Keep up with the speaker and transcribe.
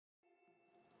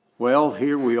Well,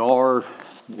 here we are.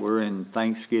 We're in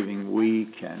Thanksgiving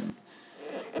week, and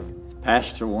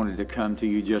Pastor wanted to come to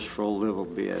you just for a little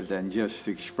bit and just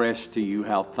express to you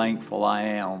how thankful I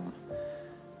am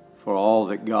for all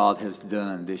that God has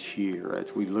done this year.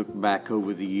 As we look back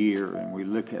over the year and we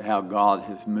look at how God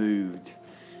has moved,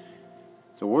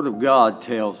 the Word of God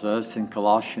tells us in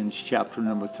Colossians chapter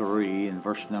number 3 and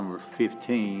verse number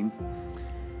 15,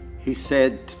 He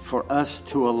said for us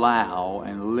to allow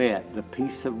and let the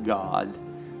peace of God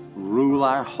rule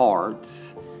our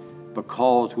hearts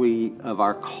because of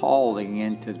our calling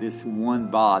into this one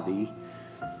body.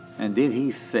 And then He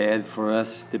said for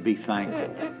us to be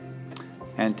thankful.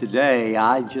 And today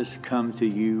I just come to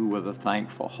you with a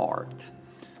thankful heart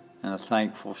and a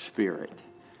thankful spirit.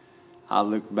 I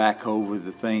look back over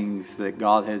the things that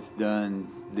God has done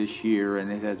this year,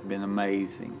 and it has been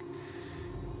amazing.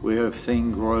 We have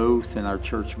seen growth in our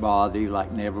church body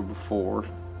like never before.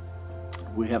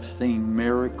 We have seen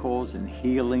miracles and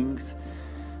healings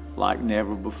like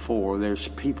never before. There's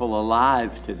people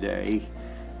alive today,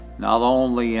 not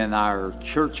only in our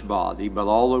church body, but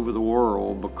all over the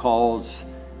world because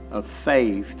of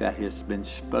faith that has been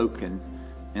spoken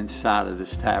inside of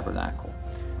this tabernacle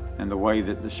and the way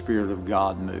that the Spirit of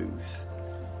God moves.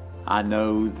 I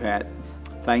know that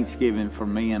Thanksgiving for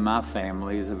me and my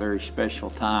family is a very special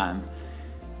time,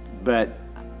 but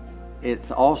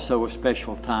it's also a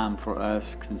special time for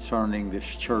us concerning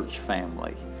this church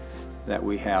family that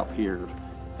we have here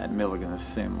at Milligan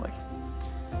Assembly.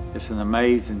 It's an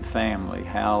amazing family,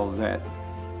 how that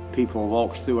people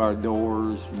walk through our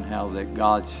doors and how that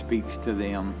God speaks to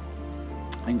them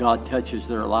and God touches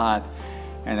their life.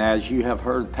 And as you have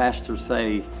heard Pastor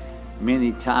say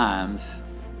many times,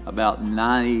 about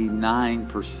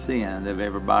 99% of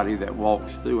everybody that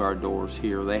walks through our doors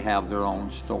here, they have their own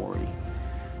story.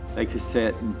 They could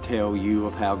sit and tell you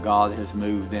of how God has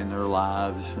moved in their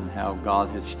lives and how God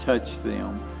has touched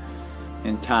them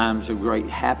in times of great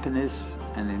happiness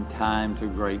and in times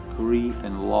of great grief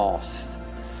and loss.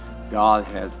 God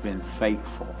has been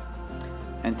faithful.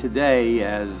 And today,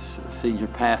 as senior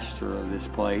pastor of this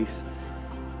place,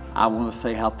 I want to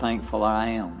say how thankful I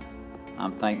am.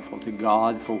 I'm thankful to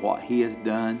God for what He has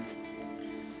done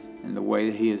and the way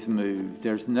that He has moved.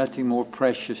 There's nothing more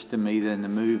precious to me than the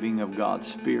moving of God's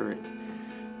Spirit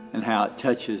and how it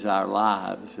touches our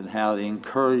lives and how it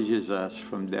encourages us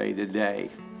from day to day.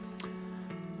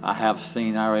 I have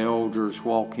seen our elders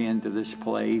walk into this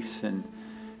place and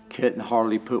couldn't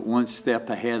hardly put one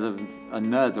step ahead of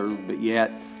another, but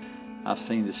yet I've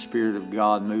seen the Spirit of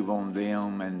God move on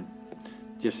them and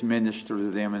just minister to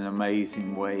them in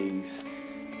amazing ways.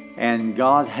 And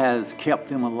God has kept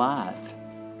them alive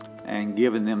and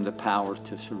given them the power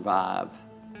to survive.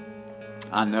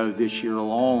 I know this year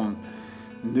alone,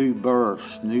 new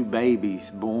births, new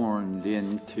babies born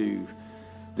into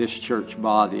this church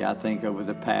body. I think over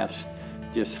the past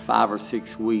just 5 or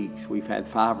 6 weeks, we've had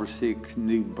 5 or 6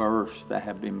 new births that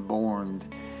have been born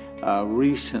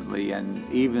recently, and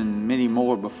even many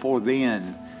more before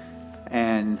then.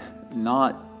 And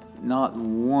not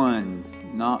one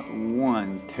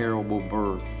terrible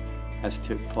birth has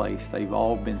took place. They've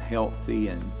all been healthy,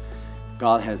 and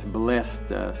God has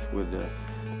blessed us with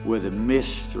the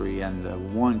mystery and the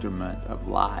wonderment of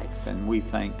life, and we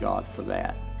thank God for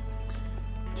that.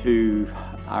 To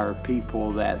our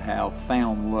people that have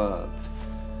found love,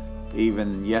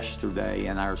 even yesterday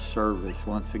in our service,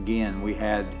 once again we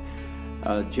had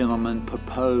a gentleman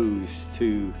propose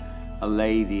to a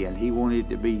lady, and he wanted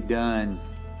to be done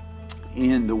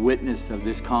in the witness of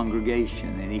this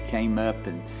congregation. And he came up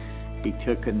and he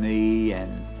took a knee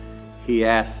and he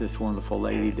asked this wonderful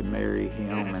lady to marry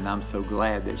him. And I'm so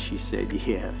glad that she said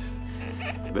yes.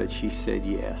 But she said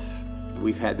yes.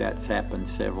 We've had that happen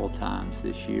several times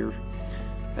this year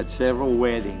at several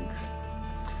weddings.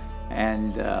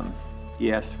 And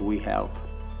yes, we have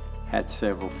had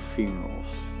several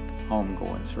funerals,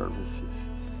 homegoing services.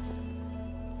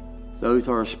 Those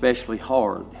are especially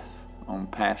hard on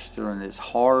pastor, and it's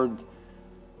hard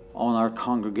on our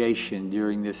congregation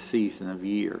during this season of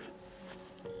year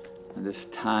and this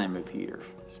time of year,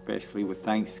 especially with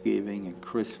Thanksgiving and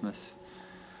Christmas.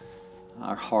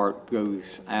 Our heart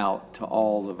goes out to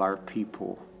all of our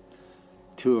people.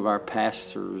 2 of our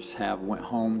pastors have went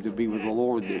home to be with the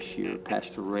Lord this year,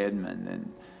 Pastor Redmond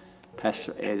and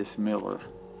Pastor Edis Miller.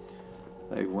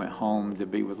 They went home to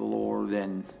be with the Lord,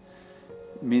 and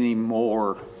many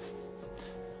more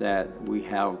that we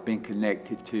have been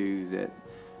connected to that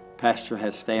pastor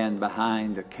has stand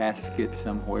behind a casket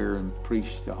somewhere and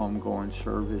preached the homegoing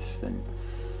service. And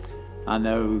I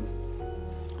know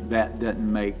that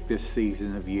doesn't make this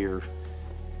season of year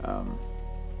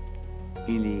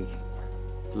any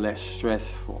less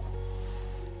stressful,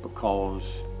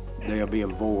 because there'll be a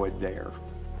void there.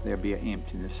 There'll be an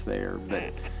emptiness there.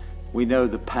 But we know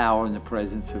the power and the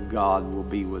presence of God will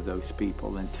be with those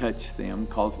people and touch them,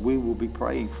 because we will be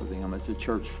praying for them as a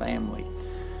church family.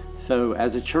 So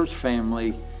as a church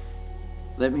family,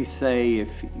 let me say,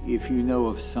 if you know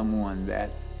of someone that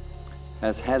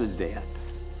has had a death,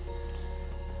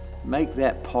 make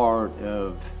that part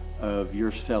of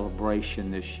your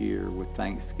celebration this year with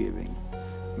Thanksgiving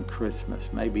and Christmas.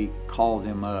 Maybe call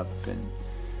them up and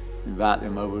invite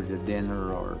them over to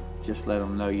dinner, or just let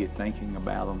them know you're thinking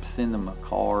about them. Send them a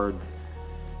card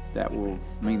that will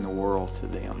mean the world to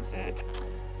them.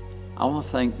 I want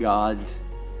to thank God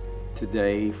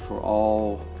today for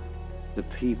all the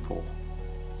people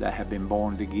that have been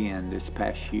born again this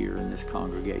past year in this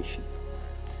congregation.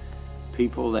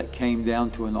 People that came down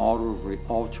to an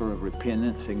altar of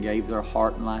repentance and gave their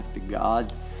heart and life to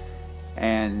God,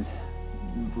 and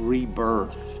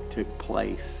rebirth took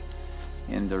place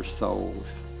in their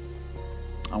souls.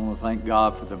 I want to thank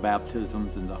God for the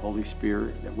baptisms in the Holy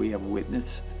Spirit that we have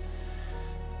witnessed.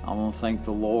 I want to thank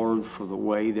the Lord for the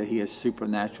way that He has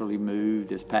supernaturally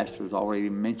moved, as Pastor has already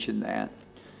mentioned that.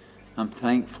 I'm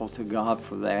thankful to God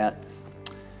for that.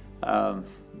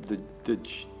 The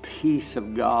peace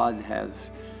of God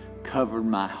has covered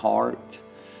my heart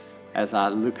as I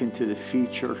look into the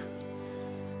future.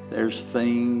 There's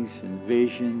things and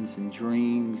visions and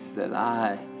dreams that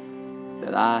I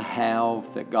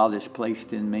have, that God has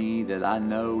placed in me, that I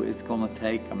know it's going to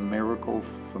take a miracle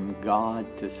from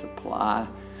God to supply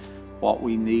what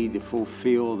we need to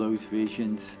fulfill those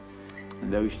visions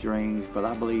and those dreams. But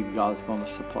I believe God's going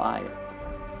to supply it.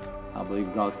 I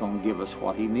believe God's going to give us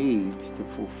what He needs to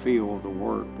fulfill the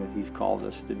work that He's called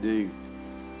us to do.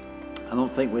 I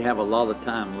don't think we have a lot of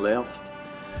time left.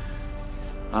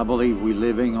 I believe we're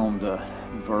living on the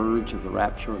verge of the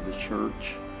rapture of the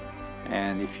church.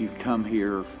 And if you come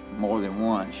here more than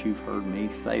once, you've heard me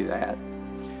say that,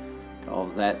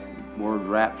 because that word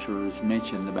rapture is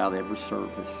mentioned about every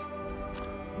service.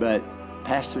 But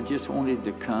Pastor just wanted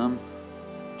to come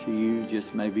to you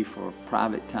just maybe for a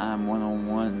private time,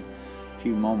 one-on-one,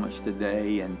 few moments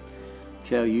today, and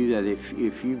tell you that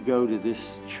if you go to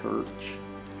this church,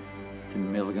 to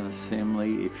Milligan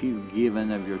Assembly, if you've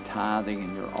given of your tithing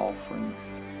and your offerings,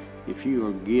 if you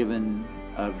are given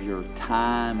of your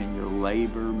time and your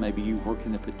labor, maybe you work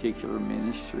in a particular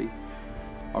ministry,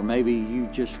 or maybe you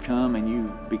just come and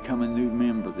you become a new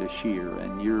member this year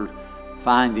and you're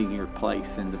finding your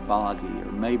place in the body,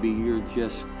 or maybe you're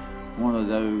just one of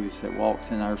those that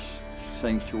walks in our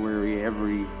sanctuary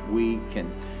every week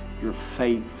and you're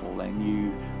faithful and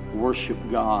you worship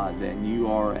God and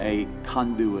you are a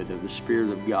conduit of the Spirit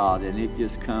of God, and it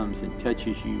just comes and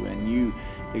touches you and you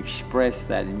express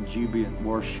that in jubilant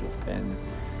worship, and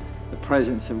the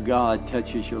presence of God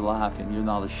touches your life and you're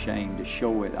not ashamed to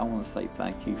show it. I want to say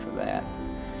thank you for that.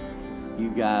 You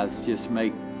guys just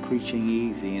make preaching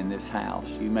easy in this house.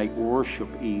 You make worship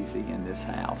easy in this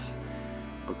house,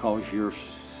 because you're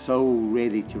so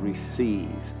ready to receive.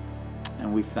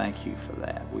 And we thank you for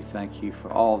that. We thank you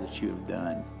for all that you have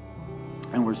done.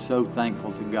 And we're so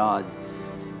thankful to God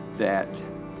that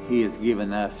He has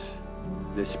given us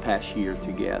this past year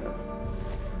together.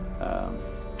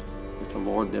 If the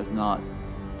Lord does not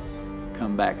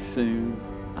come back soon,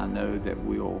 I know that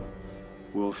we'll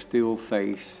still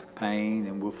face pain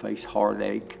and we'll face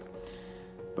heartache.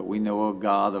 But we know a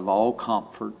God of all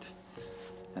comfort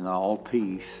and all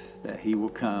peace, that He will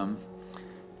come.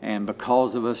 And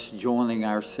because of us joining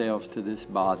ourselves to this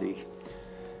body,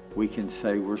 we can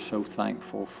say we're so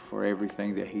thankful for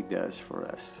everything that He does for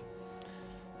us.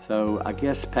 So I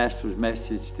guess Pastor's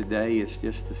message today is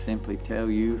just to simply tell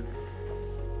you,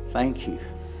 thank you.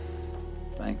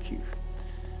 Thank you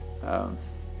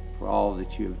for all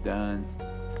that you have done,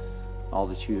 all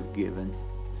that you have given.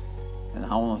 And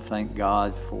I want to thank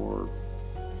God for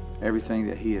everything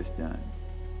that He has done.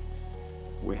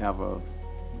 We have a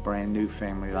brand new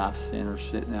Family Life Center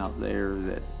sitting out there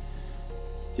that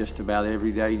just about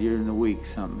every day during the week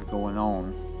something's going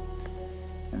on,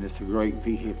 and it's a great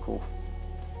vehicle.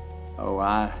 Oh,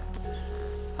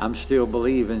 I'm still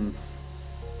believing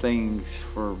things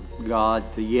for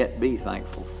God to yet be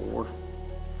thankful for.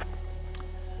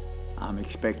 I'm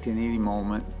expecting any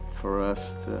moment for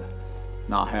us to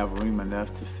not have room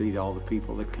enough to seat all the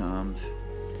people that comes.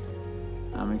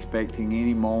 I'm expecting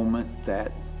any moment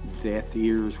that deaf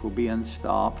ears will be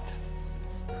unstopped.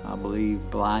 I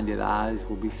believe blinded eyes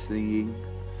will be seeing.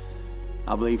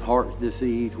 I believe heart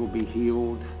disease will be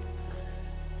healed.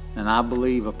 And I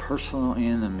believe a personal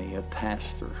enemy, a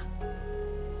pastor,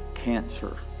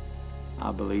 cancer,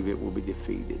 I believe it will be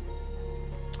defeated.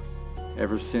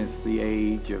 Ever since the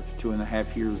age of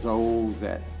 2.5 years old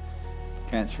that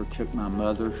cancer took my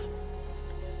mother,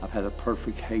 I've had a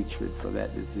perfect hatred for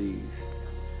that disease.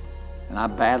 And I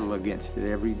battle against it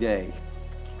every day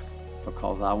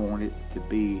because I want it to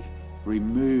be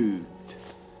removed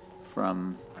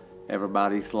from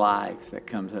everybody's life that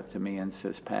comes up to me and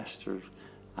says, Pastor,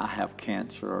 I have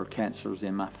cancer, or cancer's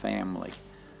in my family.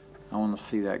 I want to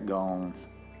see that gone.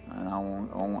 And I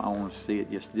want to see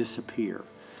it just disappear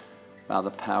by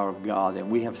the power of God. And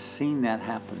we have seen that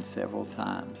happen several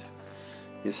times.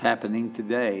 It's happening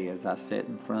today as I sit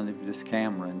in front of this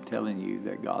camera and telling you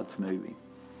that God's moving.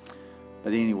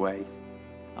 But anyway,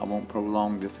 I won't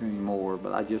prolong this anymore,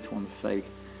 but I just want to say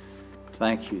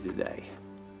thank you today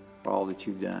for all that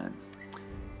you've done.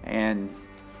 And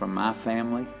from my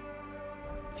family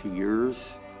to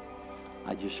yours,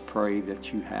 I just pray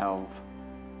that you have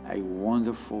a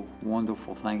wonderful,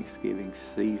 wonderful Thanksgiving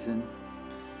season,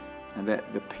 and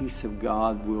that the peace of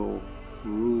God will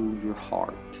rule your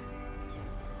heart,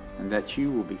 and that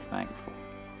you will be thankful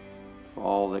for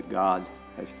all that God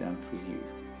has done for you.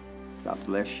 God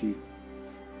bless you.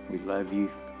 We love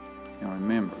you. And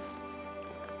remember,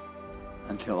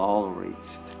 until all are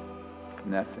reached,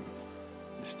 nothing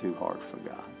is too hard for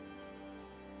God.